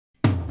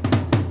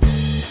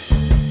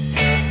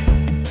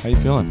How you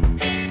feeling?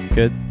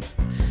 Good.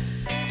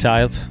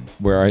 Tired.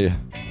 Where are you?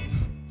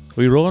 Are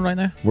we rolling right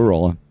now? We're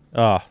rolling.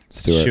 Oh,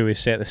 Stuart. should we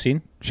set the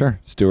scene? Sure.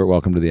 Stuart,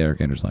 welcome to the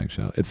Eric Anders Lang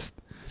Show. It's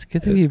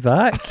good to be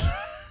back.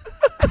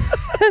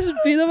 It's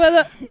been a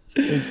minute.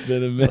 It's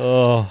been a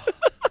minute.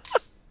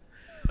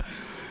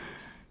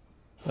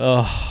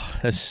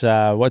 It's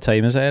what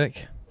time is it,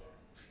 Eric?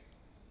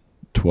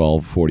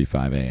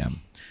 12:45 a.m.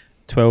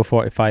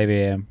 12:45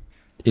 a.m.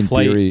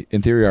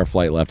 In theory, our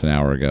flight left an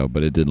hour ago,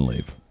 but it didn't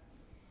leave.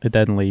 It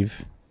didn't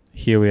leave.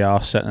 Here we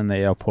are sitting in the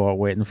airport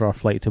waiting for our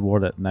flight to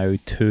board at now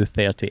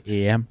 2:30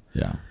 a.m.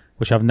 Yeah.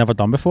 Which I've never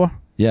done before.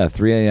 Yeah,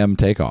 3 a.m.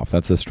 takeoff.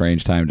 That's a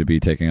strange time to be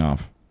taking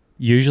off.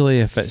 Usually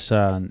if it's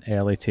an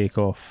early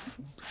takeoff,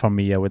 for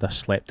me I would have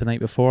slept the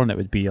night before and it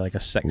would be like a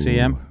 6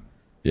 a.m.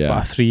 Yeah.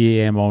 But a 3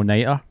 a.m.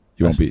 all-nighter.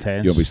 You won't be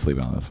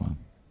sleeping on this one.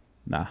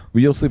 Nah.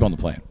 Well, you'll sleep on the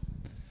plane.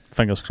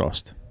 Fingers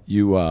crossed.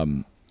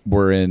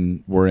 We're in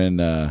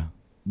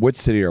what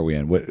city are we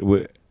in?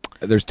 What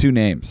there's two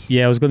names.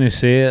 Yeah, I was going to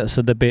say it's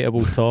a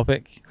debatable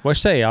topic.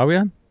 Which city are we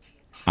in?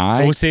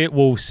 We'll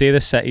say the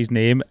city's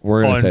name.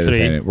 We're gonna on say three. the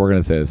same. We're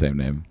gonna say the same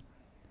name.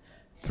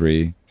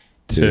 3,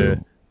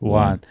 2,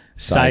 1.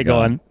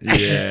 Saigon.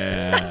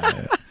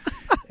 Yeah.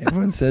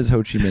 Everyone says Ho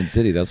Chi Minh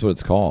City. That's what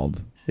it's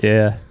called.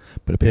 Yeah.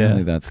 But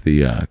apparently that's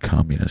the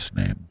communist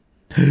name.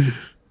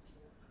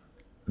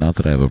 Not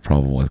that I have a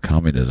problem with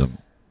communism.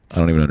 I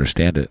don't even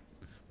understand it.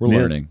 We're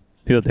learning.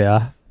 Here they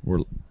are.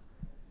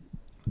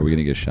 Are we going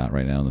to get shot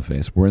right now in the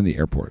face? We're in the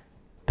airport.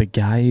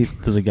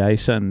 There's a guy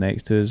sitting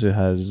next to us who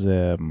has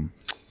like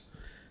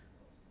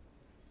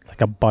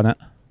a bonnet.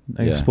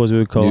 I suppose we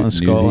would call it in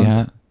Scotland.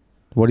 Hat?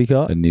 What do you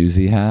call it? A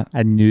newsy hat?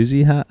 A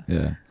newsy hat?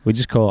 Yeah. We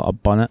just call it a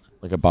bonnet.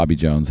 Like a Bobby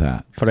Jones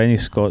hat. For any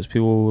Scots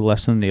people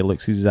listening, he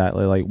looks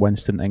exactly like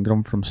Winston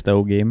Ingram from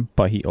Still Game,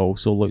 but he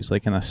also looks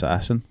like an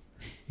assassin.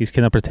 He's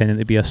kind of pretending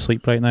to be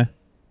asleep right now.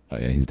 Oh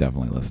yeah, he's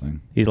definitely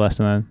listening. He's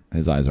listening.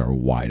 His eyes are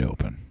wide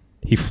open.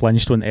 He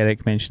flinched when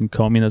Eric mentioned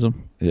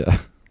communism. Yeah.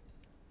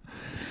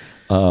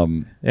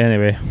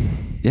 Anyway.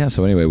 Yeah,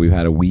 so anyway, we've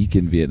had a week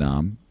in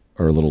Vietnam,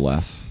 or a little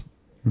less.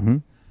 Mm-hmm.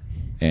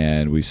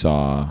 And we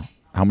saw...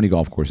 How many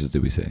golf courses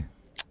did we see?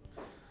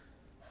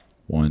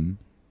 1.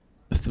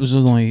 It was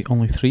only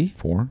 3?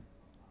 4?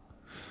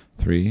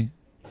 3?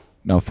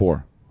 No,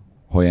 4.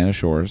 Hoyana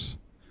Shores,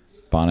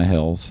 Bana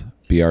Hills,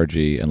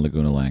 BRG, and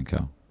Laguna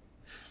Lanco.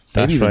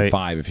 Maybe even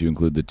 5 if you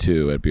include the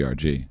 2 at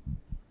BRG.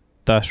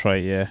 That's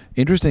right, yeah.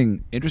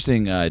 Interesting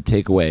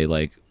takeaway.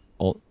 Like,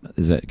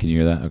 can you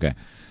hear that? Okay.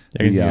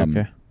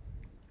 Okay.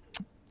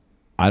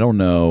 I don't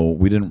know.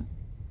 We didn't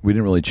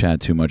really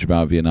chat too much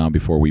about Vietnam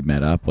before we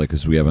met up, like,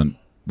 because we haven't.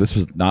 This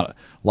was not a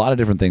lot of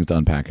different things to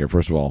unpack here.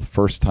 First of all,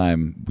 first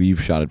time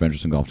we've shot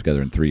Adventures in Golf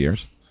together in 3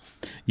 years.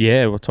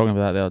 Yeah, we were talking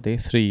about that the other day.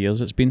 3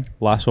 years it's been.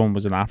 Last one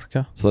was in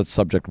Africa. So that's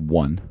subject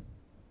 1,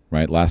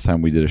 right? Last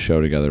time we did a show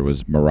together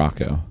was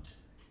Morocco.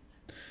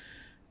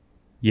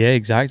 Yeah,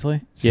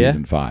 exactly.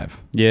 Season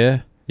 5.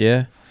 Yeah.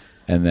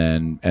 And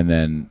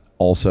then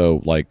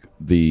also like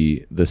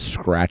the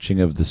scratching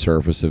of the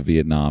surface of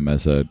Vietnam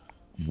as a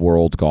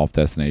world golf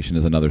destination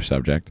is another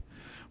subject.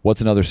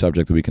 What's another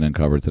subject that we can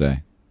uncover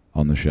today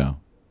on the show?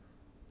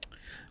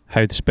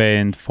 How to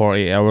spend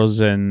 48 hours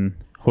in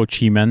Ho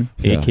Chi Minh,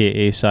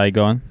 aka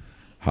Saigon.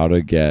 How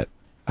to get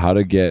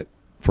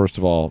first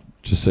of all,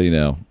 just so you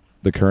know,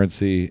 the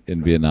currency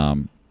in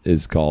Vietnam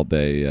is called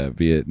a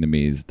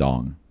Vietnamese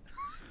dong.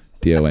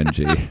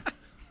 DONG.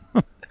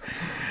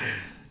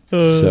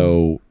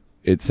 So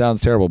it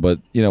sounds terrible, but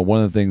you know,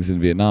 one of the things in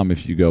Vietnam,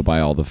 if you go buy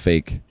all the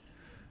fake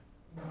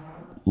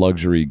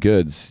luxury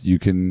goods, your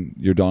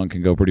dong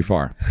can go pretty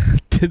far.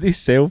 Do they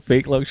sell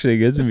fake luxury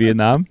goods in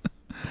Vietnam?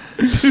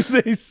 Do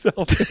they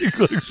sell fake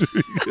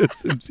luxury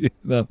goods in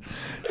Vietnam?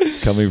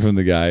 Coming from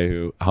the guy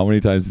who, how many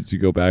times did you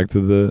go back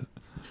to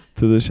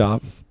the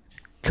shops?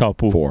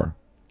 Couple. 4.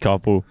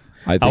 Couple.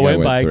 I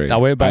went back 3. I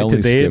went back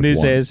today and he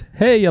says,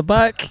 "Hey, you're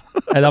back."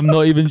 And I'm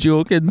not even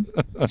joking.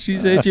 She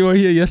said you were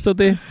here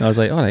yesterday. And I was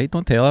like, all right,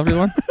 don't tell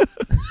everyone.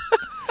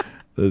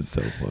 That's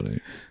so funny.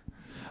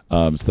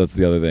 So that's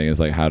the other thing is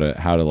like how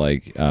to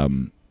like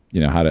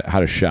how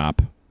to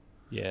shop.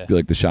 Yeah. I feel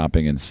like the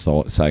shopping in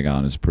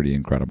Saigon is pretty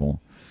incredible.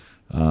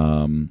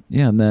 And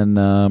then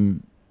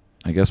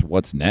I guess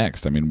what's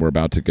next? I mean, we're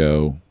about to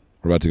go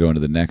into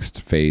the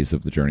next phase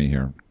of the journey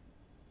here.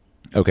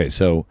 Okay,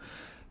 so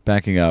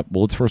backing up,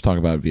 well, let's first talk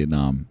about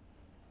Vietnam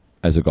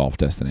as a golf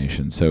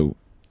destination. So,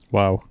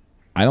 wow,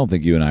 I don't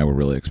think you and I were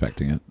really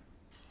expecting it.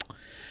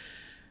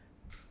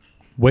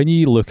 When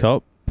you look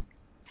up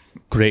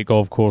great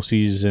golf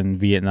courses in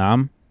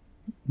Vietnam,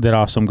 there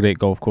are some great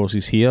golf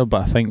courses here,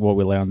 but I think what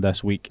we learned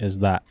this week is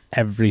that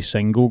every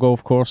single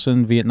golf course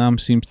in Vietnam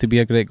seems to be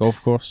a great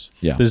golf course.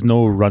 Yeah. There's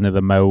no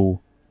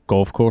run-of-the-mill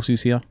golf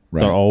courses here.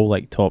 Right. They're all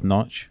like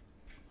top-notch.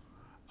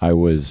 I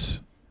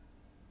was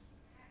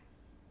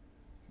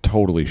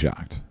totally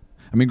shocked.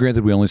 I mean,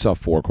 granted, we only saw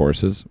 4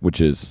 courses,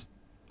 which is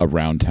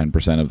around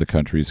 10% of the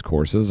country's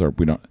courses.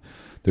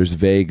 There's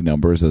vague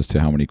numbers as to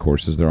how many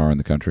courses there are in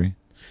the country.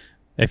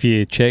 If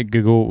you check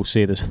Google, it will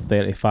say there's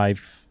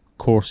 35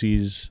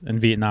 courses in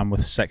Vietnam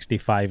with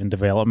 65 in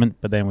development,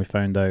 but then we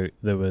found out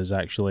there was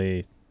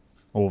actually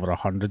over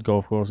 100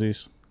 golf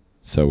courses.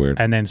 So weird.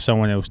 And then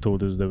someone else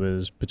told us there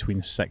was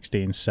between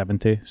 60 and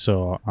 70.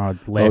 So I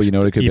left you know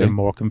what it could even be?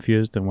 more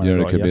confused than when You I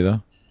know got what it could be,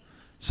 though?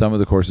 Some of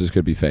the courses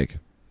could be fake.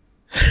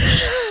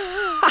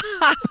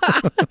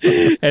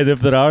 And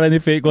if there are any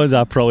fake ones,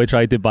 I probably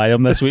tried to buy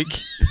them this week.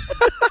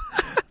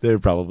 They're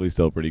probably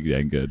still pretty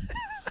dang good.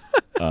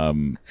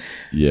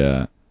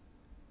 Yeah.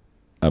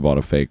 I bought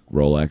a fake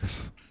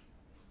Rolex.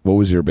 What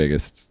was your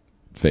biggest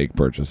fake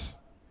purchase?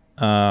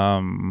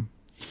 My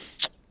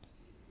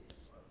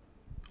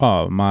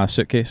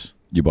suitcase.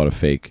 You bought a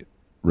fake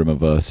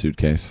Rimowa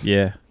suitcase?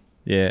 Yeah,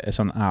 it's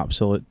an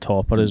absolute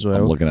topper as well.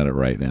 I'm looking at it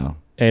right now.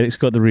 Eric's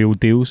got the real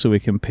deal, so we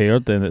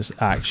compared, and it's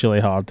actually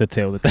hard to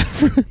tell the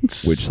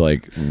difference. Which,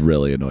 like,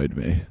 really annoyed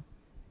me.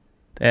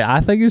 I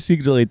think it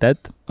secretly did.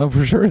 Oh,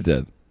 for sure it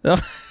did. No,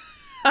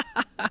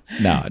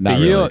 not But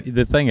really.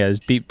 The thing is,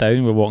 deep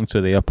down, we're walking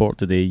through the airport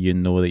today, you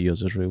know that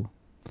yours is real.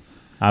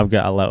 I've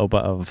got a little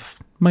bit of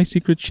my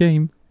secret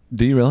shame.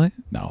 Do you really?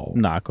 No.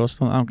 Nah, of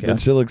course not. I don't care. That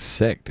shit looks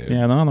sick, dude.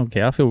 Yeah, no, I don't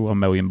care. I feel $1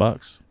 million.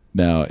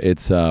 No,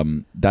 it's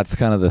that's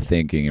kind of the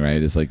thinking,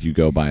 right? It's like you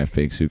go buy a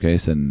fake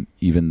suitcase, and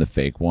even the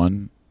fake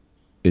one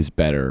is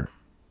better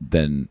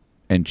than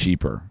and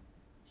cheaper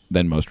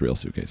than most real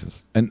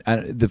suitcases. And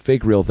the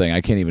fake real thing, I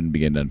can't even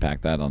begin to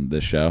unpack that on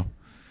this show.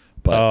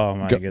 But Oh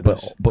my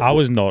goodness! but I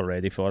was not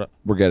ready for it.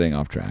 we're getting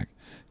off track.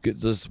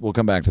 We'll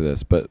come back to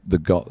this, but the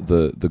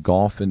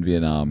golf in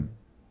Vietnam,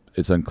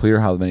 it's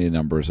unclear how many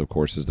numbers of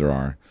courses there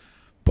are,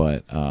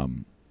 but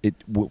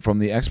from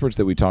the experts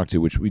that we talked to,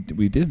 which we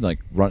did like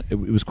run, it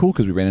was cool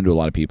because we ran into a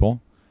lot of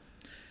people.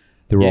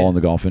 They were all in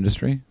the golf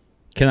industry.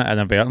 Kind of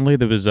inadvertently,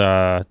 there was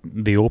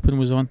the Open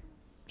was on,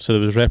 so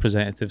there was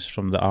representatives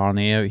from the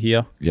RNA out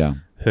here. Yeah,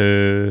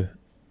 Who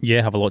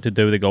have a lot to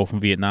do with the golf in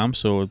Vietnam.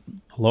 So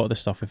a lot of the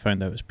stuff we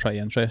found out was pretty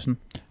interesting.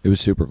 it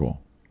was super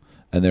cool,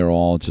 and they were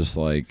all just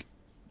like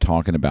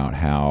talking about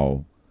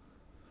how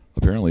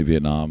apparently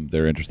Vietnam,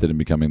 they're interested in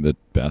becoming the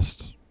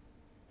best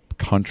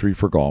country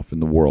for golf in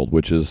the world,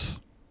 which is,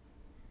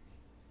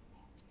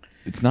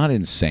 it's not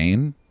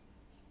insane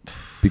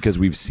because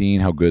we've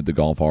seen how good the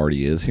golf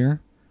already is here,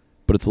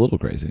 but it's a little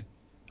crazy.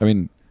 I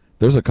mean,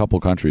 there's a couple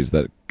countries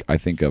that I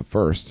think of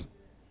first.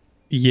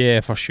 Yeah,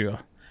 for sure.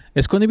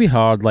 It's going to be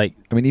hard. Like,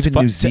 I mean, even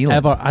New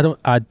Zealand.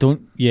 I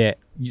don't. Yeah.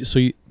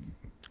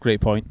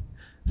 Great point.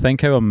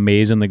 Think how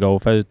amazing the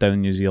golf is down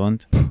in New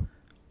Zealand.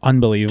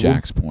 Unbelievable.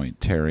 Jack's Point,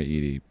 Tara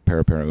Iti,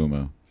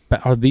 Paraparaumu.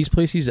 But are these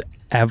places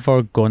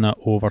ever gonna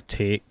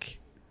overtake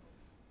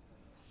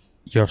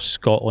your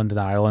Scotland and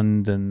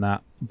Ireland and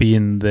that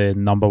being the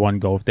number one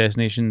golf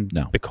destination?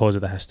 No. Because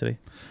of the history.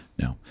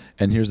 No.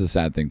 And here's the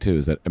sad thing, too,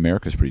 is that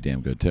America's pretty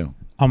damn good, too.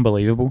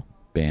 Unbelievable.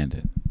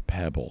 Bandit,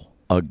 Pebble,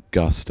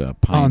 Augusta,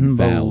 Pine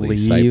Valley,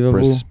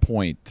 Cypress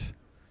Point.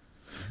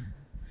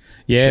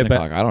 Yeah,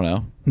 Shinnecock, I don't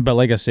know. but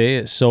like I say,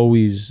 it's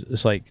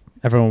like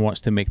everyone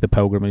wants to make the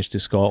pilgrimage to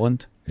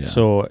Scotland. Yeah.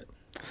 So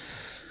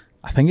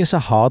I think it's a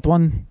hard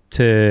one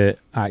to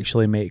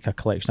actually make a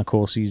collection of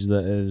courses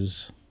that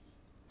is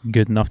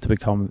good enough to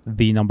become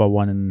the number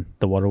one in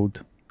the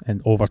world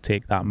and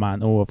overtake that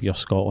mantle of your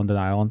Scotland and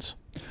Ireland's.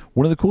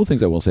 One of the cool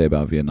things I will say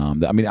about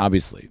Vietnam, I mean,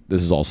 obviously,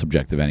 this is all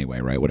subjective anyway,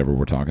 right? Whatever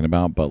we're talking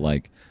about. But,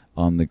 like,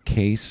 on the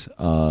case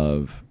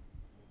of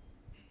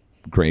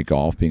great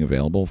golf being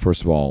available,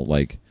 first of all,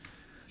 like,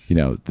 you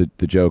know,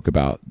 the joke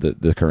about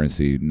the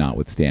currency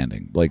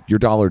notwithstanding, like, your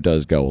dollar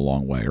does go a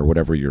long way, or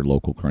whatever your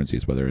local currency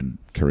is, whether in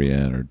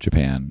Korea or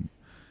Japan,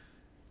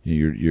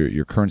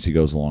 your currency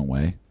goes a long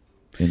way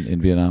in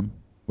Vietnam,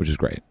 which is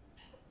great.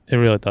 It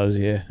really does,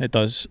 yeah. It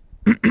does.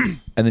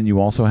 And then you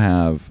also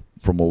have,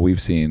 from what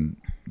we've seen,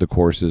 the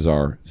courses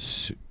are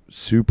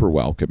super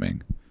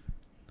welcoming.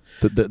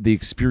 The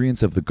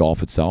experience of the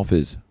golf itself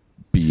is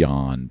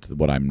beyond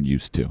what I'm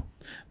used to.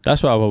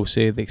 That's what I will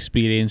say. The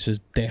experience is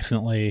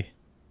definitely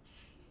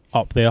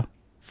up there,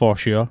 for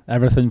sure.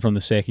 Everything from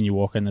the second you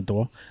walk in the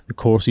door. The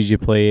courses you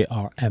play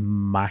are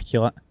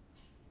immaculate.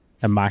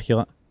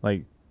 Immaculate.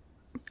 Like,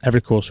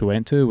 every course we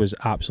went to was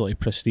absolutely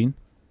pristine.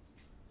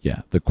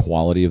 Yeah, the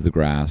quality of the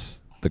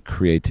grass, the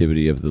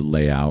creativity of the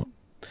layout.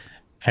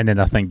 And then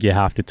I think you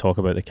have to talk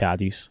about the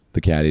caddies.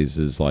 The caddies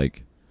is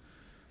like,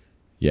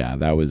 yeah,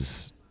 that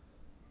was,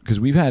 because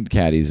we've had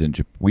caddies in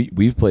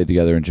we've played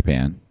together in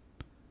Japan,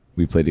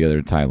 we've played together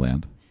in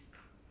Thailand.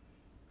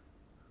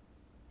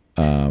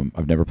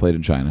 I've never played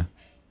in China,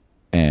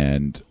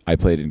 and I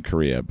played in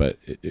Korea, but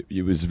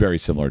it was very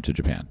similar to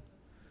Japan.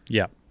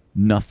 Yeah,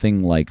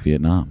 Nothing like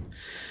Vietnam.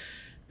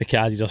 the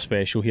caddies are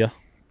special here.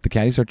 The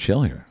caddies are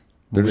chill here.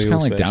 They're just Real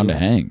kind of like down to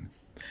special. hang.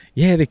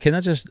 Yeah, they kind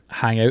of just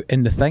hang out.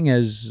 And the thing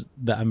is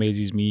that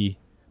amazes me,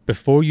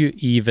 before you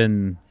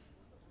even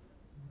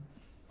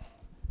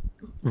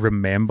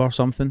remember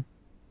something,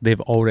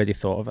 they've already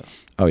thought of it.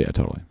 Oh yeah,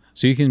 totally.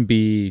 So you can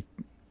be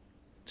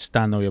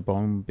standing on your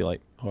bum and be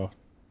like, oh,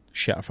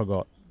 shit, I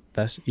forgot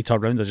this. You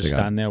turn around, they're just They got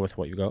standing there with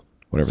what you got.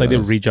 Whatever. It's like that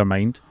they is. read your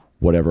mind.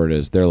 Whatever it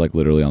is, they're like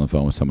literally on the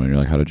phone with someone. And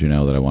you're like, how did you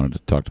know that I wanted to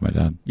talk to my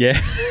dad? Yeah.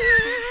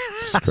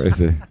 It's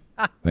crazy.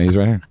 No, he's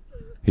right here.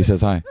 He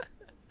says hi.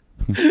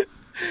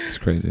 It's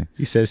crazy.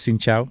 He says "Xin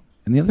Chao."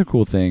 And the other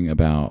cool thing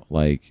about,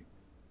 like,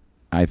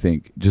 I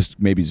think just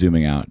maybe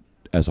zooming out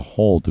as a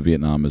whole to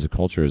Vietnam as a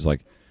culture is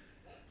like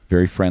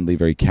very friendly,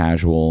 very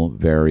casual,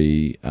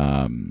 very,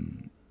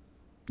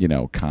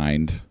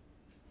 kind.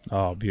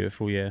 Oh,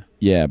 beautiful, yeah.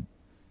 Yeah.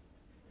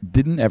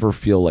 Didn't ever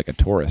feel like a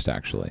tourist,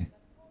 actually.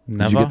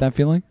 Never. Did you get that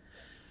feeling?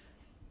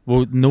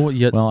 Well, no,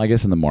 Well, I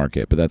guess in the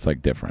market, but that's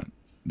like different.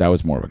 That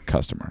was more of a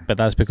customer. but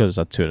that's because it's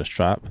a tourist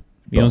trap.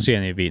 You don't see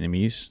any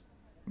Vietnamese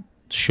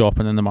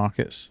shopping in the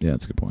markets. Yeah,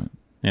 that's a good point.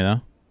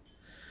 You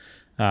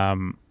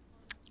know.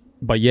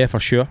 But yeah, for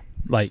sure.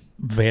 Like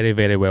very,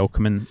 very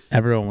welcoming.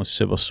 Everyone was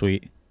super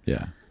sweet.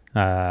 Yeah.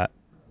 I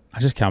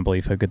just can't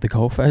believe how good the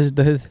golf is,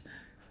 dude.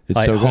 It's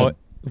like, so good.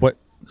 What?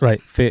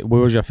 Right. What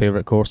was your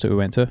favorite course that we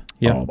went to?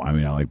 Yeah. Oh, I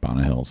mean, I like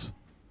Bana Hills.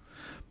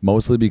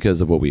 Mostly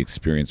because of what we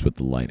experienced with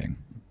the lighting.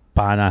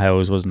 Bana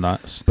Hills was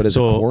nuts. But as a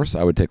course,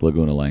 I would take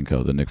Laguna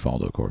Lanco, the Nick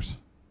Faldo course.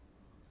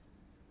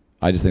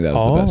 I just think that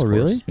was the best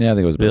really? course. Yeah, I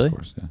think it was the Really? best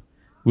course. Yeah.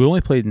 We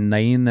only played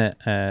 9 at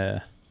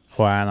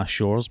Hawaiiana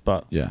Shores,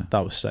 but Yeah.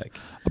 that was sick.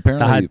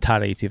 Apparently, That had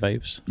Tar-80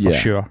 vibes, for yeah,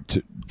 sure.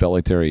 Felt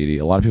like Tar-80.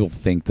 A lot of people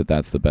think that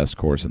that's the best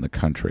course in the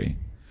country.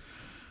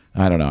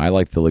 I don't know. I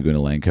like the Laguna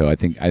Lanco. I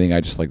think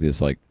I just like this.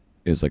 Like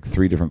it was like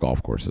 3 different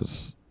golf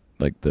courses,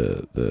 like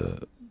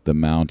the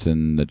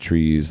mountain, the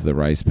trees, the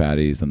rice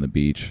paddies, and the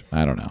beach.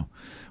 I don't know.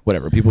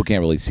 Whatever. People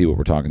can't really see what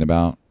we're talking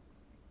about.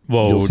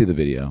 Well, You'll see the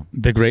video.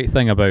 the great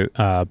thing about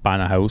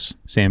Bana Hills,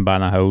 saying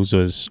Bana Hills,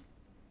 was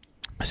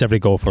it's every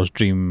golfer's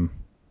dream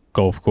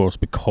golf course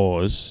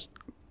because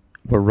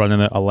we're running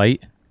out of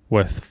light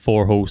with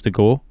 4 holes to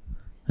go,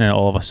 and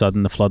all of a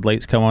sudden the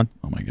floodlights come on.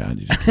 Oh my God!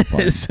 You just keep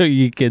playing. So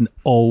you can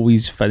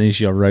always finish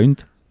your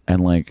round.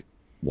 And like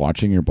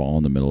watching your ball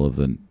in the middle of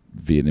the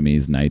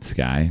Vietnamese night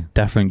sky,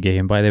 Different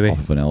game, by the way. off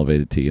of an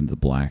elevated tee into the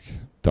black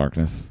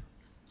darkness.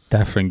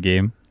 Different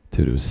game.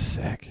 Dude, it was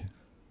sick.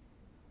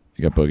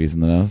 You got boogies in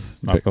the nose?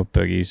 I've got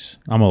boogies.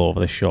 I'm all over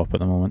the shop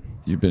at the moment.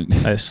 You've been...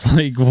 It's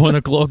like 1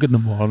 o'clock in the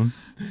morning,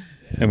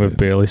 and we've dude.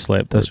 barely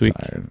slept this week.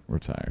 We're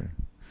tired.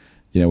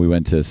 You know, we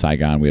went to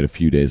Saigon. We had a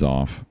few days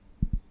off.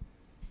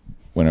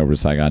 Went over to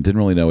Saigon. Didn't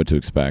really know what to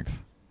expect.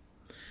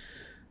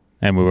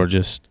 And we were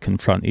just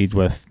confronted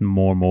with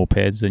more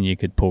mopeds than you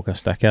could poke a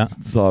stick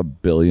at. Saw a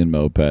billion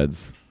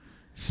mopeds.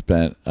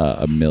 Spent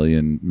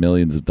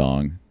millions of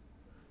dong.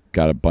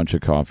 Got a bunch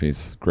of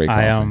coffees. Great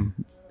coffee. I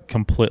am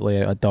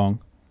completely out of dong.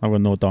 I've got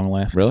no dong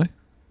left. Really?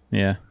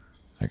 Yeah.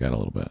 I got a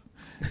little bit.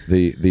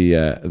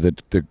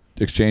 The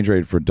exchange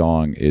rate for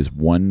dong is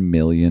 1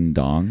 million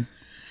dong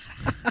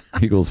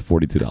equals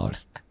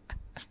 $42.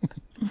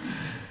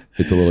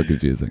 It's a little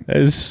confusing.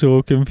 It's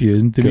so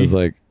confusing to me. Because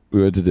like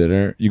we went to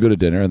dinner, you go to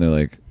dinner and they're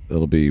like,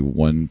 it'll be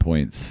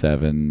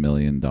 1.7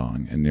 million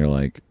dong, and you're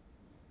like,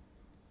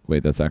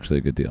 wait, that's actually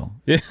a good deal.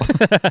 Yeah.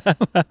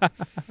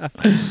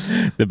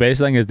 The best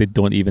thing is they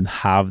don't even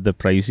have the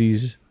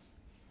prices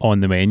on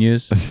the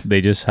menus.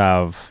 They just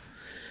have.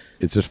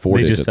 It's just 4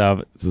 They digits. just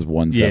have- This is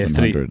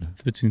 1,700.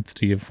 Between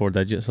 3 and 4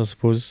 digits, I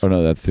suppose. Oh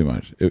no, that's too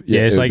much.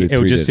 Yeah, it's like be it would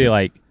 3 just say digits.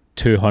 like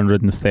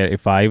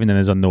 235, and then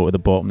there's a note at the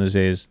bottom that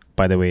says,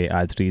 "By the way,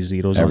 add 3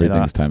 zeros onto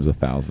everything's that." times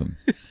 1,000.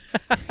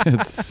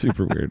 It's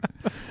super weird.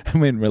 I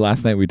mean,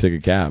 last night we took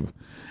a cab,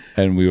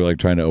 and we were like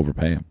trying to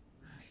overpay him.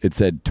 It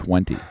said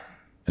 20,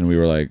 and we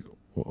were like,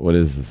 "What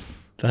is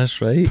this?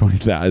 That's right.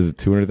 20,000? Is it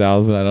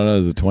 200,000? I don't know.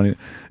 Is it 20?"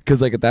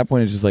 Because like at that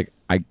point, it's just like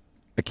I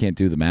can't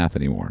do the math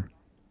anymore.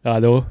 I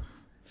know,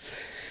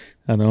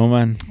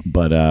 man.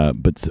 But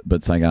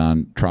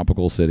Saigon,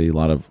 tropical city, a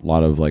lot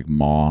of like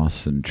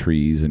moss and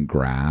trees and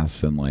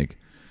grass, and like,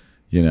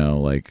 you know,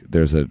 like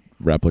there's a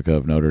replica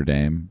of Notre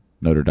Dame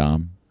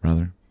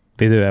rather.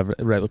 They do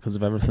replicas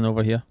of everything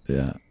over here.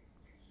 Yeah.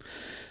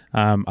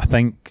 I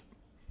think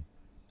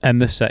in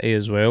the city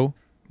as well,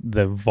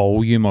 the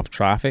volume of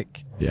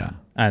traffic, Yeah.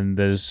 and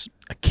there's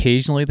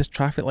occasionally this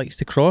traffic lights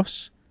to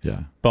cross,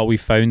 Yeah. but we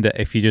found that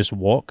if you just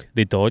walk,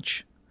 they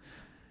dodge.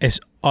 It's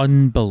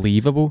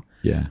unbelievable.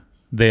 Yeah.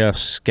 Their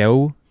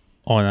skill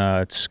on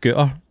a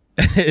scooter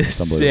is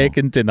unbelievable.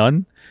 second to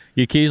none.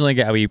 You occasionally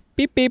get a wee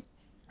beep beep,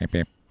 Beep,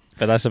 beep.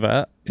 but that's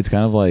about it. It's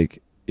kind of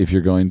like if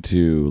you're going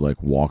to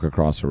like walk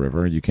across a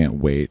river, you can't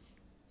wait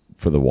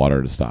for the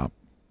water to stop.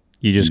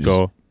 You just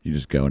go. You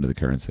just go into the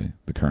current.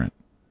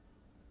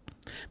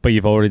 But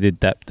you've already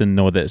dipped and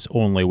know that it's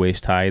only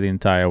waist high the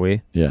entire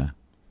way. Yeah.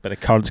 But the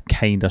current's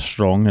kind of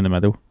strong in the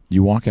middle.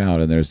 You walk out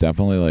and there's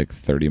definitely like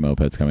 30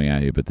 mopeds coming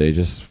at you, but they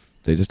just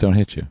don't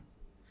hit you.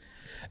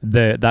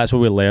 That's what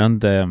we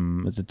learned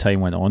as the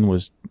time went on,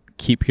 was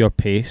keep your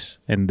pace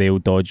and they'll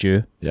dodge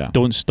you. Yeah.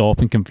 Don't stop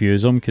and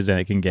confuse them, because then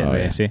it can get Oh,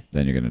 yeah. messy.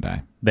 Then you're going to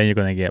die. Then you're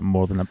going to get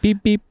more than a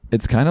beep beep.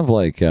 It's kind of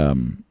like,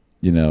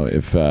 you know,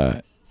 if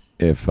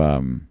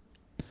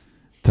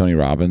Tony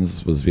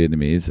Robbins was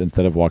Vietnamese,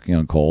 instead of walking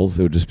on coals,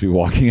 it would just be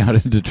walking out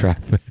into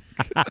traffic.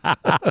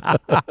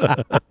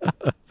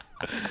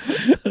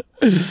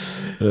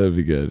 That'd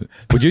be good.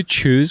 Would you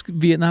choose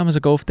Vietnam as a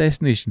golf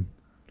destination?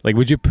 Like,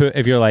 would you put,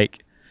 if you're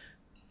like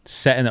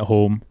sitting at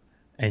home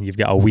and you've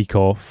got a week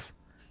off,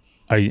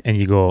 and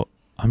you go,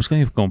 I'm just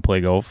going to go and play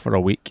golf for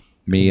a week.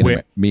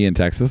 Me in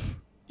Texas.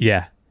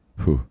 Yeah.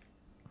 Whew.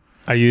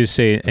 Are you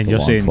saying? That's and a you're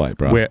long saying flight,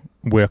 bro.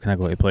 where can I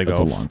go to play golf?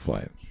 That's a long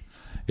flight.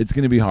 It's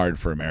going to be hard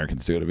for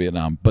Americans to go to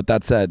Vietnam. But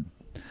that said,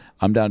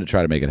 I'm down to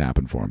try to make it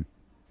happen for them.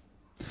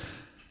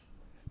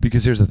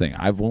 Because here's the thing.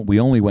 We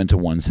only went to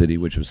one city,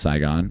 which was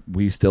Saigon.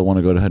 We still want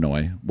to go to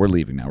Hanoi. We're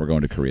leaving now. We're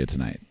going to Korea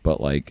tonight.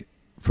 But like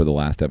for the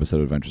last episode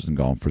of Adventures in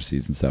Golf for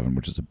season 7,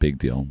 which is a big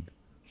deal.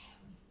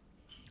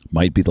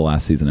 Might be the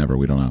last season ever.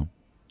 We don't know.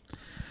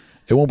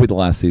 It won't be the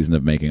last season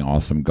of making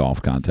awesome golf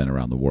content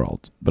around the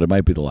world, but it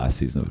might be the last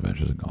season of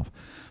Adventures in Golf.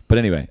 But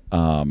anyway,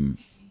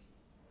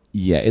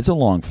 yeah, it's a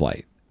long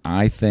flight.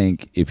 I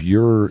think if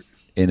you're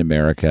in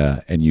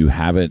America and you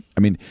haven't, I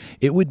mean,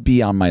 it would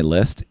be on my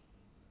list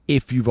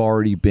if you've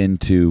already been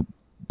to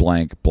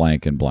blank,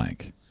 blank, and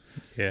blank.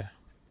 Yeah.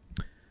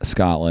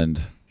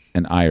 Scotland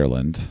and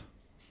Ireland.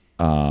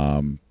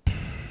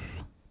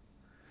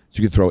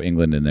 You could throw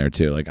England in there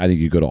too. Like I think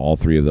you go to all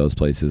 3 of those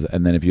places,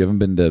 and then if you haven't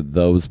been to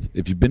those,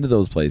 if you've been to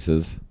those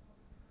places,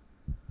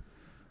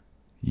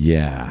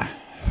 yeah,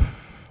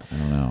 I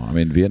don't know. I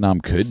mean, Vietnam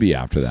could be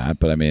after that,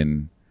 but I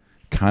mean,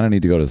 kind of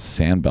need to go to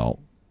Sandbelt.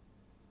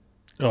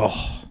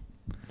 Oh,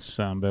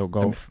 Sandbelt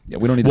golf. Yeah,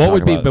 we don't need to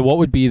talk about it. But what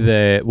would be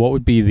the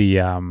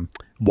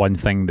one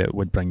thing that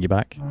would bring you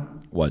back?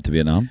 What, to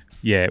Vietnam?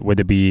 Yeah, would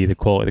it be the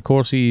quality of the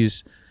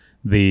courses,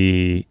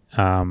 the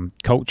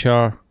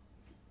culture,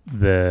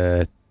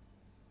 the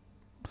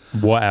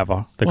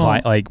whatever, the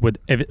client? Like, what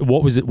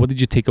did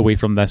you take away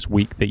from this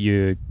week that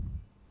you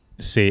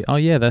say, oh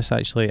yeah, this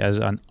actually is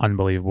an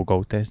unbelievable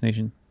golf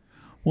destination?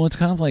 Well, it's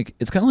kind of like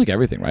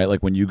everything, right?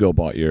 Like when you go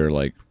bought your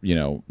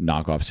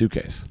knockoff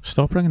suitcase.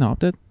 Stop bringing it up,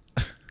 dude.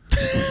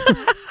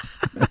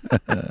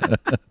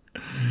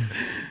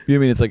 You know what I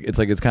mean?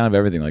 It's kind of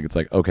everything. Like it's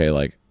like, okay,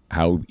 like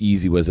how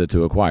easy was it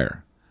to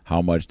acquire?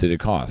 How much did it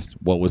cost?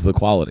 What was the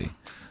quality?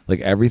 Like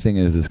everything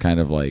is this kind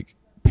of like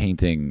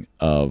painting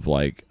of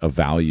like a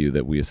value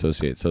that we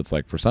associate. So it's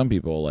like for some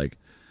people, like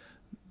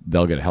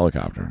they'll get a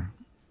helicopter.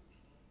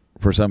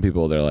 For some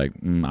people, they're like,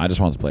 I just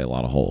want to play a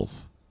lot of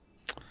holes.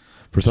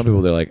 For some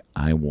people, they're like,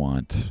 I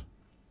want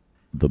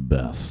the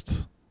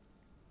best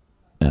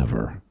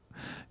ever.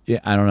 Yeah,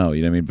 I don't know.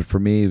 You know what I mean? But for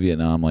me,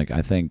 Vietnam, like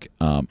I think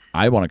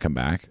I want to come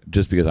back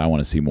just because I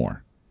want to see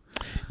more.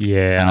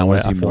 Yeah, and I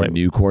want to see more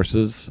new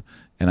courses.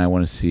 And I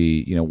want to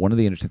see, one of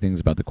the interesting things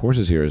about the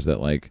courses here is that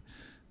like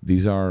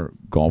these are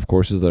golf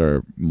courses that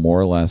are more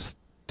or less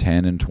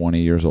 10 and 20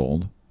 years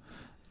old,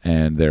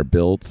 and they're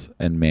built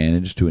and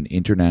managed to an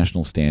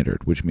international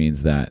standard, which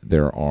means that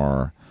there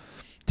are,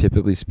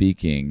 typically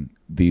speaking,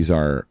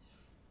 the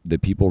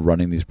people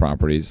running these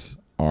properties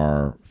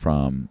are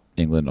from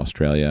England,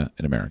 Australia,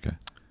 and America.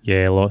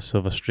 Yeah, lots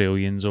of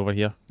Australians over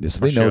here. Yeah,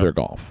 so they know their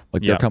golf.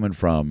 Like they're coming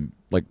from,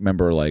 like,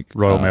 remember, like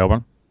Royal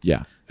Melbourne.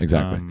 Yeah,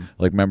 exactly.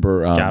 Like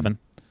remember Gavin.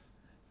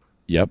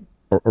 Yep.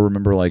 Or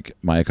remember like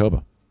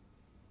Mayakoba.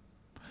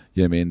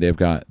 You know what I mean? They've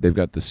got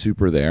the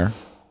super there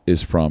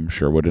is from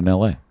Sherwood in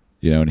LA,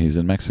 and he's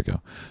in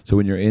Mexico. So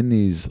when you're in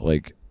these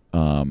like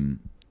other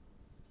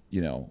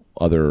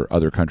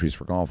countries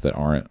for golf that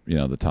aren't,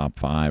 the top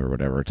 5 or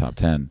whatever, top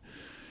 10,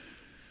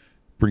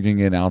 bringing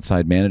in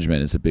outside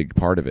management is a big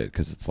part of it,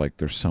 because it's like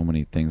there's so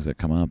many things that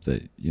come up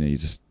that you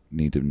just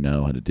need to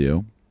know how to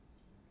do.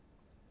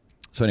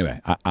 So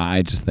anyway,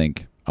 I just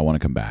think I want to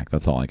come back.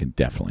 That's all I can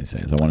definitely say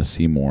is I want to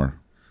see more.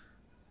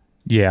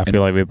 Yeah, I feel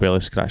like we barely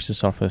scratched the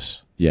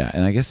surface. Yeah,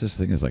 and I guess this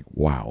thing is like,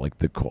 wow, like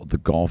the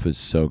golf is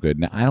so good.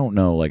 Now, I don't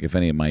know, like if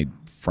any of my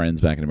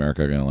friends back in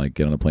America are going to like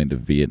get on a plane to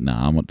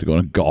Vietnam to go on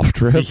a golf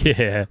trip.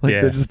 Yeah,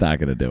 they're just not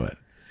going to do it.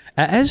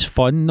 It is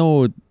fun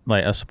though,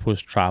 like I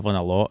suppose traveling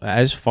a lot, it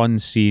is fun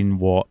seeing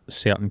what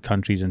certain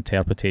countries'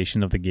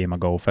 interpretation of the game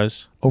of golf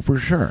is. Oh, for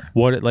sure.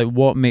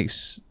 What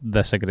makes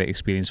this a great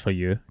experience for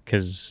you?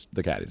 Because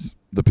the caddies,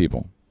 the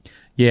people.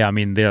 Yeah, I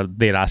mean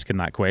they're asking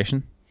that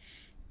question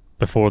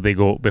before they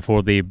build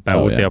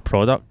their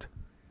product.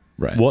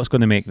 Right. What's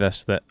going to make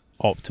this the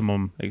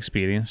optimum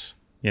experience?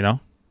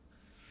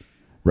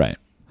 Right.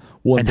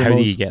 Well, and how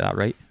do you get that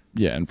right?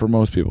 Yeah, and for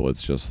most people,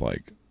 it's just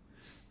like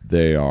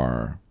they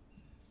are.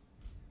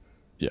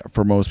 Yeah,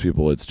 for most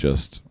people, it's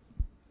just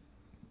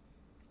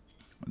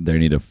they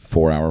need a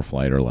 4-hour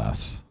flight or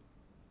less.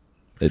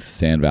 It's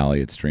Sand Valley,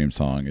 it's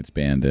Streamsong, it's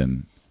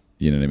Bandon.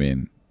 You know what I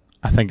mean?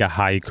 I think a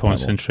high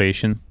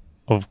concentration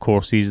of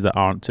courses that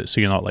aren't, so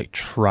you're not like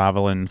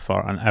traveling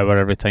for an hour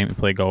every time to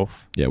play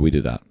golf. Yeah, we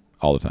do that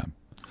all the time.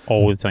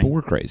 All the time. But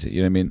we're crazy.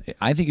 You know what I mean?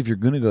 I think if you're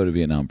going to go to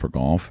Vietnam for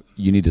golf,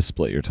 you need to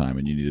split your time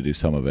and you need to do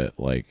some of it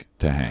like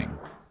to hang.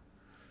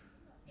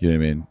 You know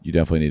what I mean? You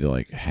definitely need to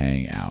like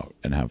hang out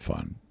and have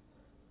fun.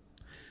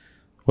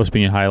 What's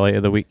been your highlight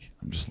of the week?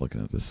 I'm just looking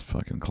at this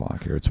fucking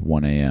clock here. It's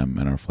 1 a.m.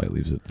 and our flight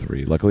leaves at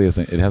 3. Luckily, it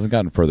hasn't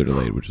gotten further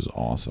delayed, which is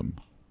awesome.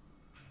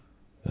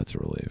 That's a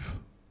relief.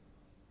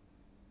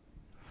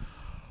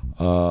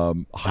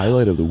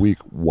 Highlight of the week.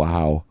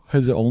 Wow.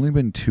 Has it only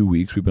been 2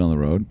 weeks we've been on the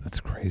road?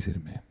 That's crazy to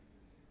me.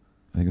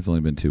 I think it's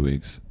only been 2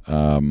 weeks.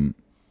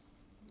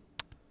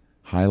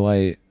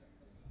 highlight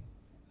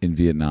in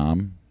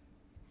Vietnam,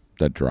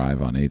 that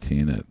drive on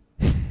 18 at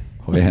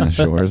Hawaiian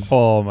Shores.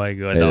 Oh my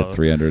god. They had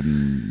 300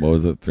 and, what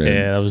was it? 300,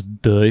 Yeah, that was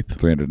dope.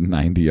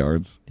 390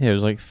 yards. Yeah, it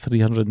was like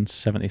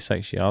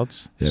 376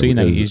 yards. Yeah,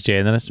 390 is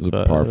generous, It was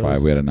but a par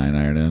 5. We had a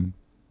 9-iron in.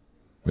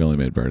 We only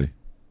made birdie.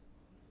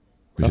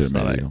 We should That's have made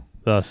alright. eagle.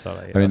 That's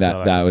alright. I mean,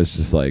 that's that was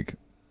just like,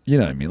 you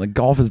know what I mean? Like,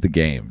 golf is the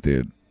game,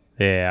 dude.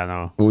 Yeah, I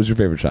know. What was your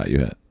favorite shot you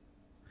hit?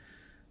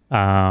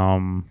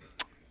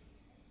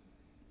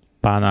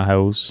 Banner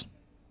Hills,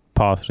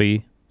 par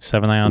 3,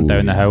 7-iron Ooh,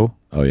 down the yeah. hill,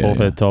 Oh, yeah.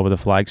 over yeah. the top of the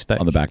flagstick.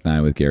 On the back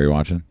 9 with Gary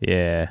watching.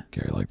 Yeah.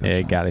 Gary liked that Yeah,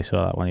 shot. Gary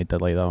saw that one. He did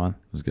like that one.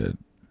 It was good.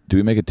 Do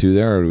we make it 2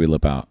 there, or do we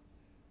lip out?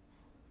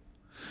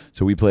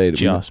 So we played.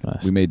 Just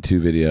missed. We made 2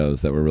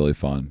 videos that were really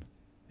fun.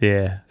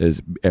 Yeah.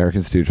 Is Eric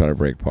and Stu try to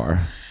break par?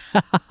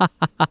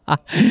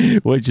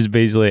 Which is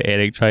basically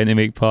Eric trying to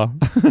make par.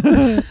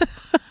 It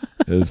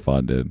was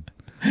fun, dude.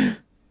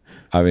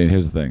 I mean,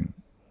 here's the thing.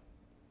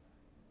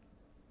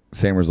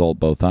 Same result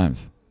both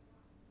times.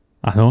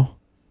 I know.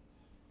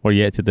 We're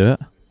yet to do it.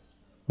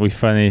 We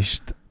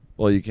finished.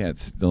 Well, you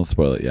can't. Don't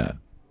spoil it yet.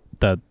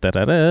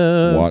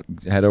 Da-da-da-da.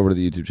 Head over to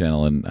the YouTube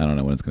channel, and I don't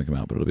know when it's going to come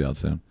out, but it'll be out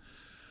soon.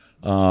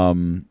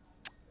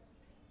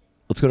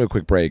 Let's go to a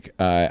quick break.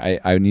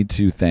 I need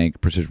to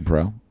thank Precision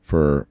Pro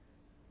for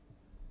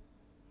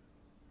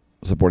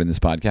supporting this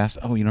podcast.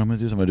 Oh, you know what I'm going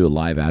to do? I'm going to do a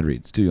live ad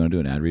read. Stu, you want to do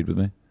an ad read with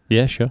me?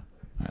 Yeah, sure.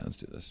 All right, let's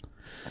do this.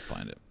 I'll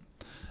find it.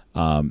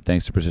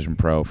 Thanks to Precision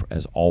Pro,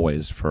 as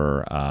always,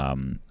 for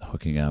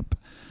hooking up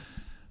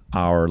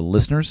our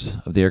listeners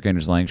of the Eric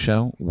Anders Lang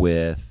Show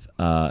with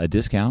a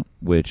discount,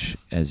 which,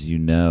 as you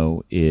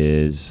know,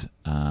 is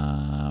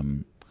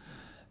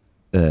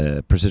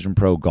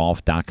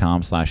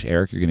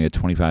precisionprogolf.com/Eric. You're going to get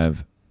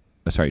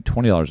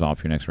 $20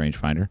 off your next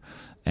rangefinder.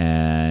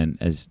 And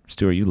as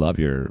Stuart, you love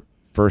your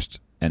first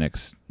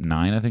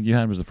NX9, I think you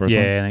had, was the first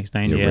one? Yeah,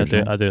 NX9. The Yeah,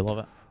 original? I do love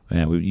it.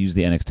 Yeah, we used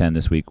the NX10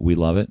 this week. We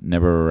love it.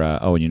 Never.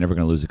 And you're never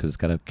going to lose it because it's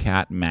got a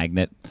cat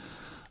magnet.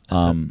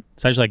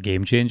 It's actually a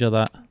game changer,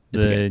 that.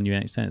 It's The new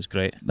NX10 is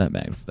great. That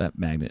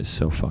magnet is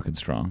so fucking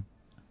strong.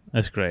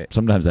 That's great.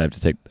 Sometimes I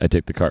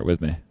take the cart with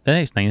me. The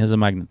NX9 has a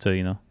magnet too,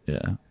 you know. Yeah,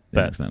 the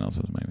But- NX9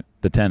 also has a magnet.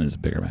 The 10 is a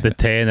bigger The magnet.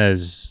 10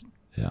 is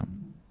Yeah.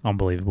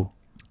 unbelievable.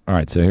 All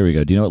right, so here we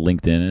go. Do you know what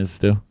LinkedIn is,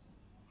 Stu?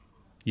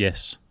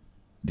 Yes.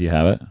 Do you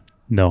have it?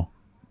 No.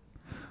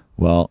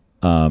 Well,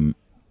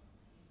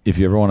 if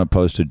you ever want to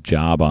post a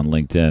job on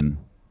LinkedIn,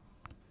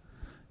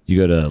 you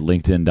go to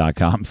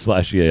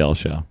linkedin.com/EAL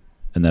show,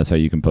 and that's how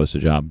you can post a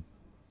job.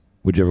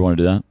 Would you ever want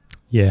to do that?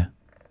 Yeah.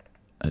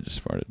 I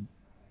just farted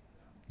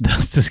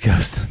That's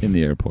disgusting. in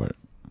the airport.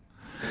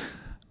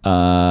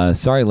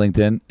 Sorry,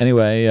 LinkedIn.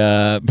 Anyway,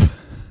 I'm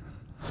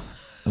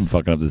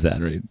fucking up this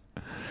ad read.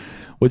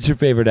 What's your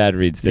favorite ad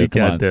read, Stu? You Come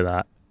can't on. do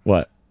that.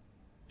 What?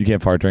 You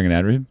can't fart during an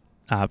ad read?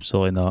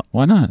 Absolutely not.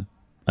 Why not?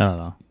 I don't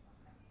know.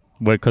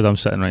 Wait, because I'm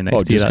sitting right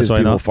next to you. Just That's because why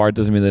people not. fart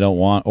doesn't mean they don't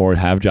want or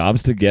have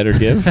jobs to get or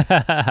give?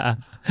 I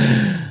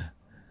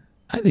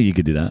think you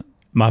could do that.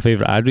 My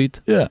favorite ad read,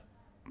 Yeah.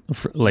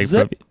 like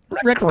Zip. for,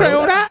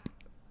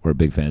 We're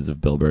big fans of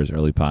Bill Burr's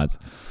early pods.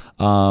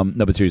 No,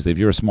 but seriously, if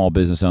you're a small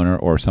business owner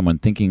or someone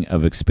thinking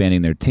of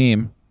expanding their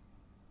team,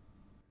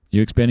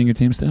 you expanding your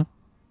team still?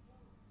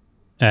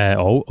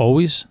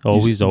 always expand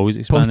Post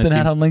the an team.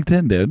 ad on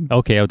LinkedIn, dude.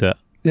 Okay, I'll do it.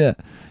 Yeah.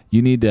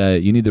 You need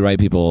the right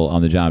people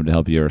on the job to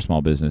help your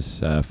small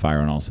business fire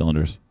on all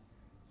cylinders.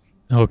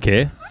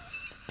 Okay.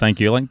 Thank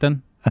you,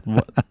 LinkedIn.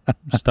 I'm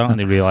starting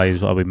to realize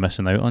what I'll be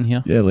missing out on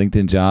here. Yeah,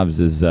 LinkedIn Jobs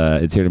is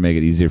it's here to make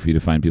it easier for you to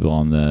find people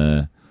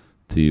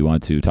you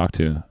want to talk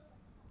to.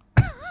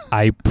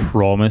 I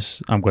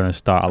promise I'm going to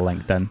start a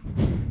LinkedIn.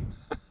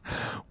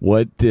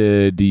 What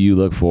do you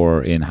look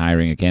for in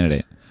hiring a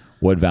candidate?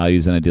 What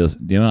values and ideals?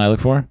 Do you know what I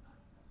look for?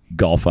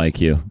 Golf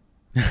IQ.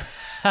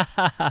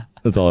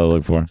 That's all I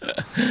look for.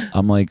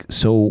 I'm like,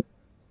 so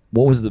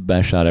what was the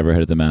best shot I ever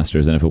hit at the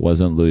Masters? And if it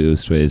wasn't Louis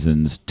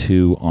Oosthuizen's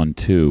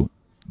 2-on-2,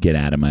 get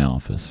out of my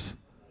office.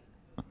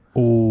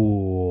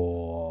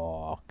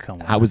 Oh,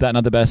 come on. How was that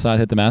not the best shot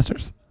hit the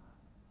Masters?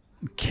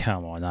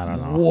 Come on, I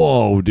don't know.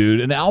 Whoa,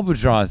 dude. An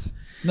albatross.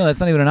 No, that's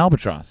not even an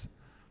albatross.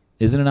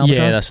 Is it an albatross?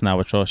 Yeah, that's an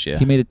albatross, yeah.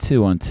 He made it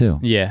 2-on-2.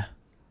 Yeah.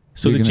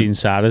 So You're did gonna- Gene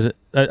Saracen.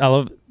 I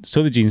love.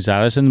 So did Gene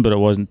Saracen, but it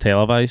wasn't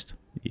televised.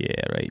 Yeah,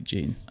 right,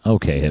 Gene.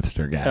 Okay,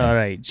 hipster guy. All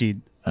right,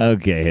 Gene.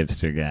 Okay,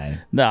 hipster guy.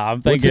 No, I'm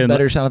What's thinking. a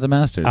better shot at the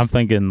Masters? I'm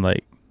thinking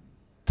like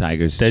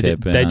Tiger's Did you-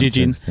 chip. and did you, on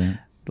Gene? 16.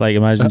 Like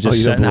imagine Oh, just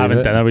you don't sitting having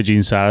believe it? dinner with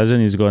Gene Saracen.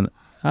 He's going,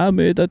 I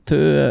made it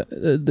to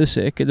the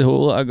second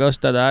hole at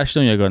Augusta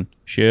National. And you're going,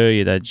 sure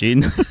you did,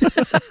 Gene.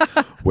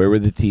 Where were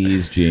the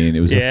tees, Gene? It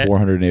was Yeah. a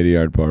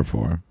 480-yard par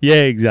 4.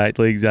 Yeah,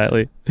 exactly.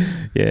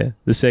 Yeah,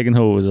 the second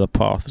hole was a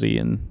par 3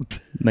 in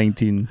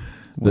 19.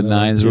 The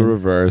nines were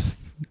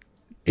reversed.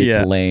 It's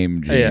Yeah.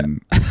 lame,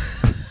 Gene.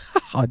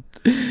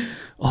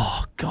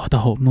 Oh God, I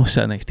hope I'm not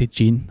sitting next to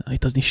Gene. He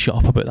doesn't shut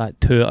up about that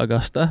too at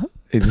Augusta.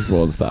 It just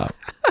won't stop.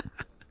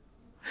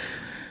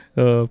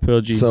 Oh,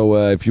 poor Gene. So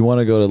if you want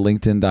to go to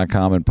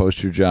linkedin.com and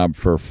post your job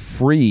for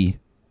free,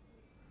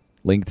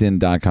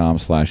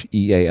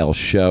 LinkedIn.com/EAL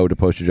show to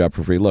post your job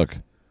for free. Look,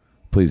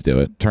 please do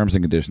it. Terms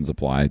and conditions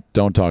apply.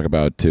 Don't talk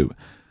about two.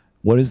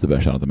 What is the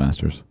best shot at the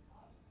Masters?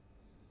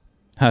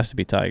 Has to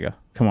be Tiger.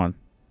 Come on.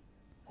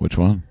 Which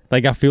one?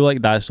 Like, I feel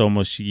like that's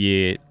almost,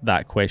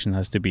 that question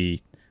has to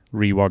be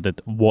reworded.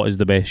 What is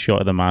the best shot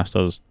of the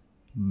Masters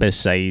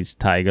besides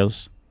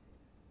Tiger's?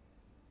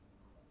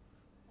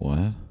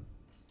 What?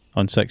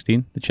 On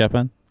 16, the chip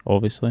in,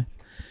 obviously.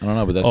 I don't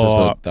know, but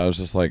that was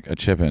just like a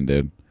chip in,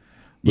 dude.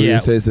 Yeah.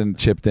 Louis Oosthuizen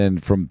chipped in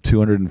from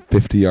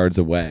 250 yards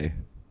away.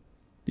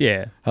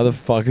 Yeah. How the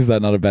fuck is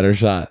that not a better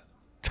shot?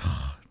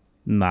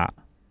 Nah,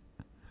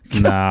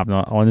 I'm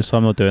not. Honestly,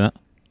 I'm not doing it.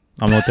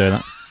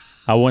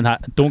 I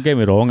won't. Don't get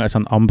me wrong. It's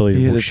an He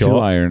unbelievable hit a shot.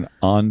 2-iron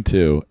on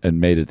 2 and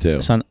made it 2.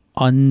 It's an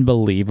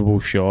unbelievable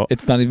shot.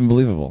 It's not even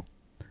believable.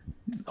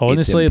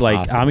 Honestly, it's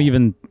like,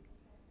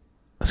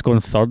 it's going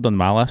third on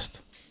my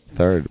list.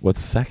 Third.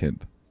 What's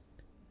second?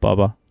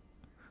 Bubba.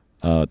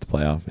 The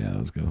playoff. Yeah, that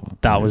was a good one.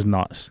 That was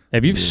nuts.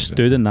 If you've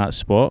stood in that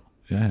spot,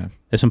 yeah,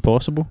 it's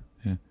impossible.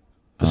 Yeah.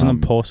 It's an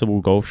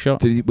impossible golf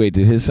shot. Did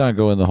his shot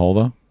go in the hole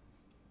though?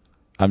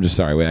 I'm just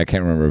sorry. Wait, I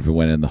can't remember if it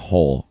went in the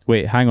hole.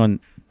 Wait, hang on.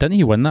 Didn't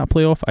he win that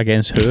playoff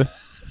against who?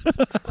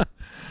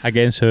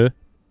 Against who?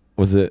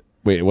 Was it?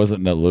 Wait, it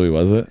wasn't Louis,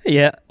 was it?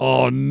 Yeah.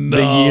 Oh no.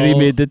 The year he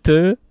made the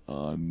 2.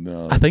 Oh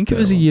no. I think it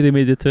was the year he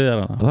made the 2. I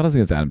don't know. I thought it was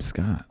against Adam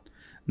Scott.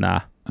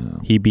 Nah. Oh.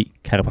 He beat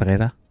Kerr.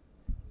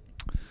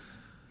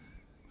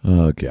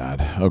 Oh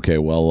God. Okay.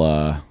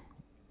 Well.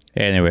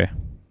 Anyway.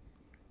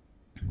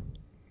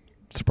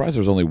 Surprised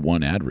there's only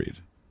one ad read.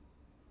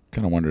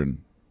 Kind of wondering.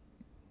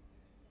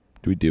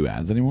 Do we do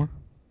ads anymore?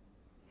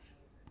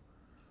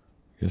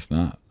 Guess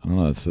not. I don't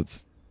know.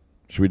 It's.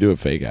 Should we do a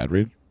fake ad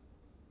read?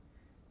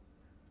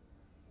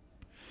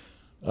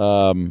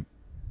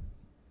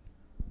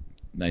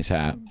 Nice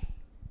hat.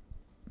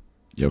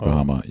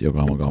 Yokohama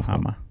Golf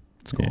Club.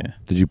 It's cool. Yeah.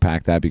 Did you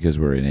pack that because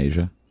we're in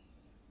Asia?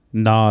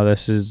 No,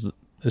 it's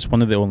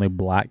one of the only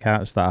black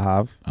hats that I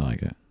have. I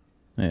like it.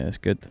 Yeah, it's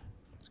good.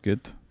 It's good.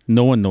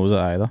 No one knows it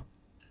either.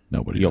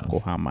 Nobody knows.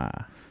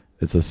 Yokohama.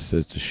 It's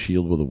a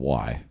shield with a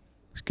Y.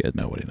 It's good.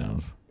 Nobody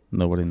knows.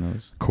 Nobody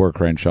knows. Core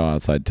Crenshaw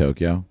outside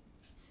Tokyo.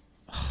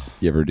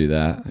 You ever do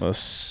that? A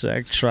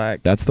sick track.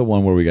 That's the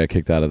one where we got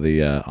kicked out of the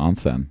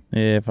onsen.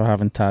 Yeah, for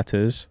having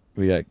tattoos.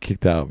 We got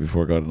kicked out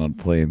before going on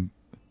the plane.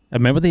 I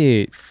remember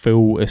they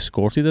full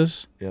escorted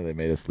us. Yeah, they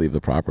made us leave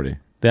the property.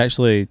 They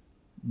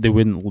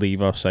wouldn't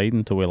leave our side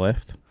until we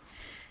left.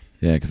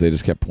 Yeah, because they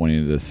just kept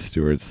pointing to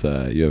Stuart's,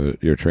 you have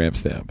your tramp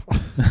stamp.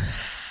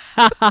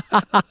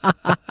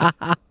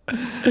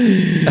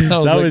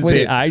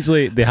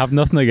 They have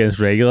nothing against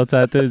regular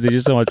tattoos. They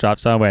just saw my trap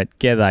stamp and went,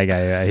 get that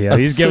guy out of here.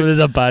 He's giving us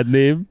a bad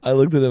name. I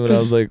looked at him and I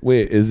was like,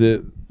 wait, is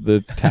it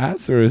the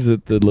tats or is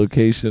it the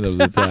location of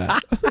the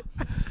tat?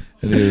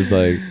 And he was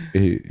like,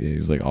 he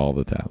was like, all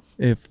the tats.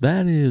 If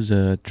that is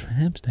a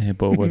tramp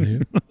stamp over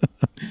there.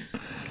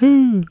 Oh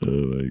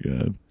my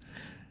God.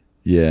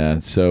 Yeah.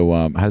 So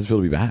how does it feel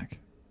to be back?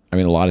 I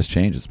mean, a lot has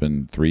changed. It's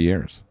been 3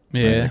 years.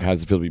 Yeah. Right? Like, how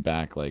does it feel to be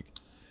back? Like,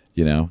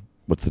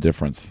 what's the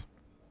difference?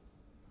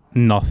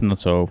 Nothing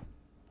at all.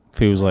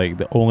 Feels like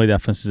the only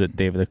difference is that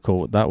David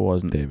Colt. That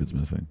wasn't. David's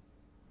missing.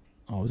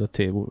 Oh, it was a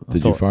table.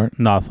 Did you fart?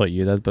 No, I thought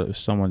you did, but it was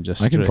someone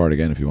just. I can fart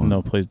again if you want.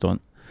 No, please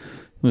don't.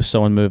 It was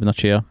someone moving a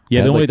chair.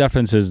 Yeah, the only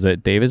difference is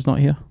that David's not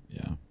here.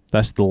 Yeah.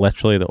 That's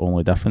literally the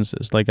only difference.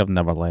 It's like I've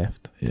never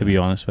left, to be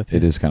honest with you.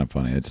 It is kind of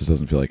funny. It just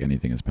doesn't feel like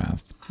anything has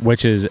passed.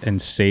 Which is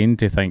insane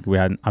to think we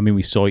hadn't. I mean,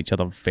 we saw each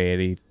other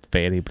very,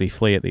 very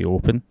briefly at the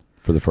Open.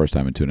 For the first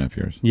time in 2.5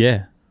 years.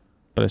 Yeah.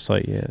 But it's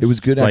like, yeah. It was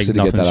good actually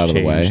to get that out of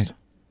the way. Changed.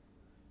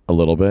 A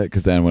little bit.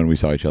 Because then when we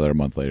saw each other a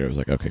month later, it was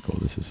like, okay, cool.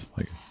 This is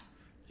like,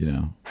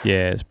 Yeah,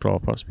 it's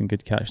proper. It's been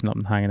good catching up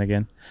and hanging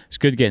again. It's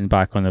good getting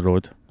back on the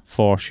road,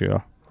 for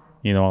sure.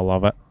 I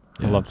love it.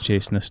 Yeah. I love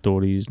chasing the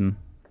stories and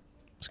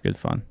it's good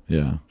fun.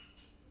 Yeah.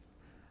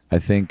 I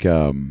think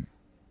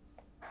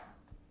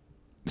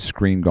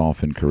screen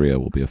golf in Korea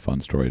will be a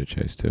fun story to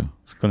chase too.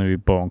 It's going to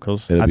be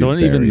bonkers. It'll I be don't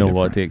even very know different.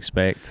 what to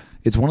expect.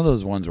 It's one of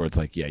those ones where it's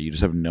like, yeah, you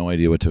just have no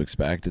idea what to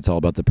expect. It's all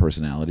about the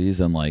personalities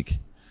and like,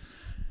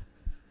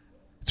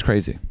 it's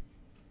crazy.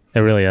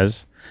 It really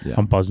is. Yeah.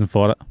 I'm buzzing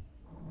for it.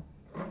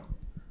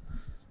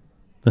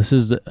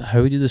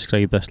 How would you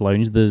describe this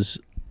lounge?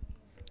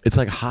 It's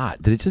like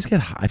hot. Did it just get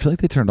hot? I feel like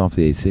they turned off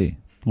the AC.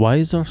 Why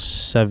is there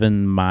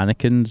 7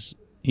 mannequins,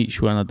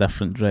 each wearing a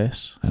different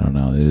dress, I don't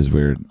know. It is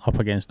weird. up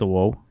against the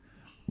wall?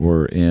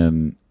 We're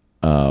in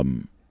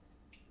like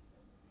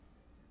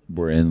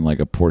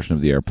a portion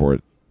of the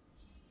airport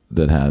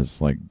that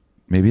has like,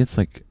 maybe it's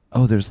like,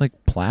 oh, there's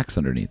like plaques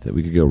underneath it.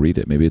 We could go read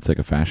it. Maybe it's like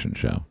a fashion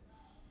show.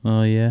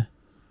 Oh, yeah.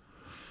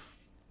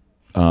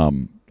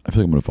 I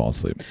feel like I'm going to fall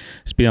asleep.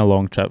 It's been a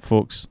long trip,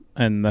 folks,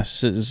 and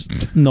this is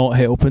not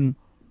helping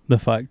the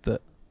fact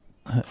that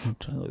I'm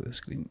trying to look at the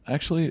screen.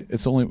 Actually,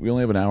 we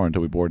only have an hour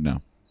until we board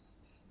now.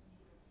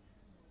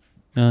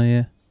 Oh,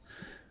 yeah.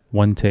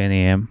 1:10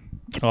 a.m.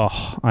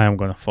 Oh, I am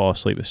going to fall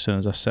asleep as soon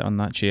as I sit on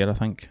that chair, I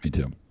think. Me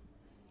too. All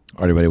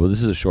right, everybody. Well,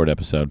 this is a short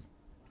episode.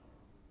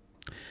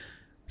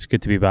 It's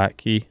good to be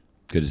back, E.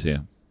 Good to see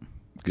you.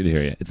 Good to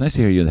hear you. It's nice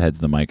to hear you. The head's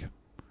in the mic,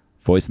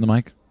 voice in the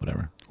mic,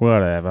 whatever.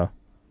 Whatever.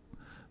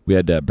 We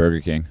had Burger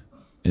King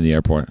in the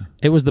airport.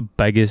 It was the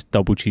biggest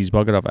double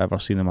cheeseburger I've ever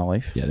seen in my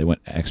life. Yeah, they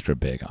went extra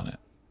big on it.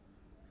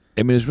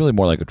 I mean, it was really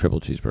more like a triple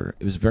cheeseburger.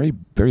 It was very,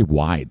 very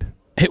wide.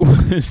 It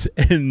was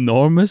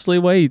enormously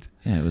wide.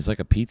 Yeah, it was like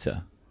a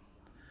pizza.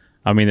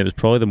 I mean, it was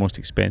probably the most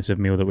expensive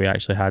meal that we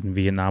actually had in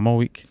Vietnam all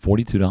week.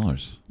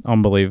 $42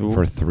 Unbelievable.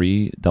 for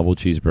 3 double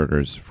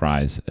cheeseburgers,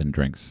 fries, and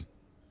drinks.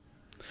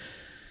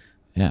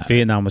 Yeah,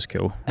 Vietnam was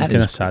cool. I'm That kind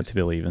of is sad crazy. to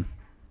be leaving.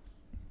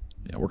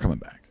 yeah, we're coming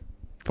back.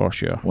 For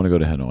sure. I want to go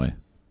to Hanoi.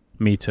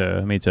 Me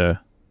too. Me too.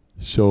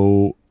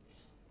 So,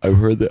 I've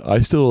heard that.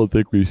 I still don't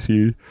think we've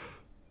seen.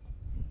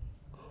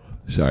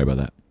 Sorry about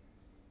that.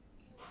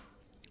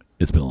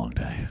 It's been a long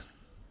day.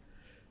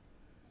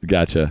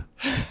 Gotcha.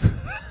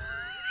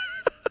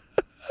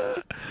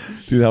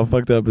 Dude, how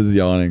fucked up is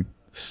yawning?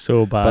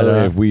 So bad. By the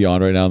way, if we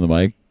yawn right now on the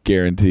mic,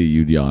 guarantee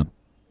you'd yawn.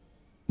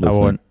 I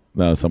won't.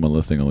 No, someone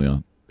listening will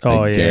yawn. Oh,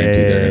 I yeah.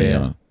 guarantee they're going to yeah.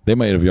 yawn. They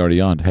might have already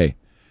yawned. Hey,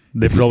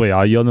 They probably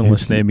are yawning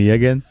listening to me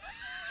again.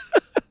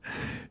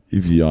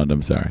 if you yawned,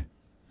 I'm sorry.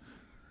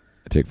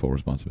 I take full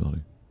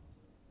responsibility.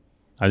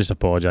 I just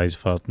apologise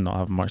for not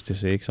having much to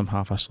say because I'm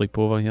half asleep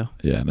over here.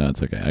 Yeah, no,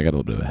 it's okay. I got a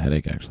little bit of a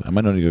headache, actually. I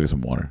might need to go get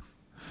some water.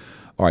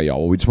 All right, y'all.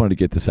 Well, we just wanted to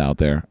get this out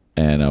there,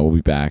 and we'll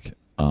be back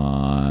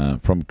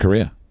from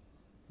Korea.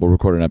 We'll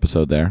record an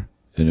episode there,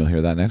 and you'll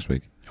hear that next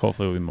week.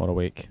 Hopefully we'll be more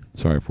awake.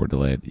 Sorry if we're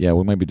delayed. Yeah,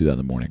 we might be do that in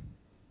the morning.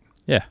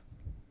 Yeah.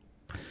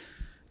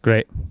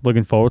 Great.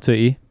 Looking forward to it,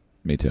 E.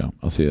 Me too.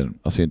 I'll see you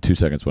in 2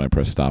 seconds when I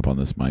press stop on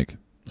this mic,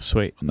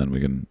 Sweet. and then we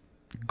can.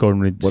 Go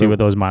and see what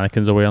those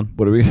mannequins are wearing.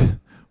 What are we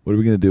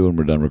going to do when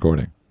we're done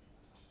recording?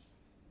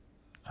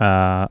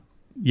 Yeah,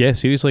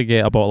 seriously,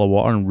 get a bottle of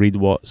water and read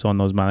what's on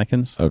those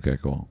mannequins. Okay,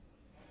 cool.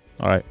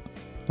 All right.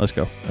 Let's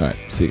go. All right.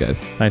 See you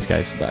guys. Thanks,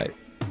 guys. Bye.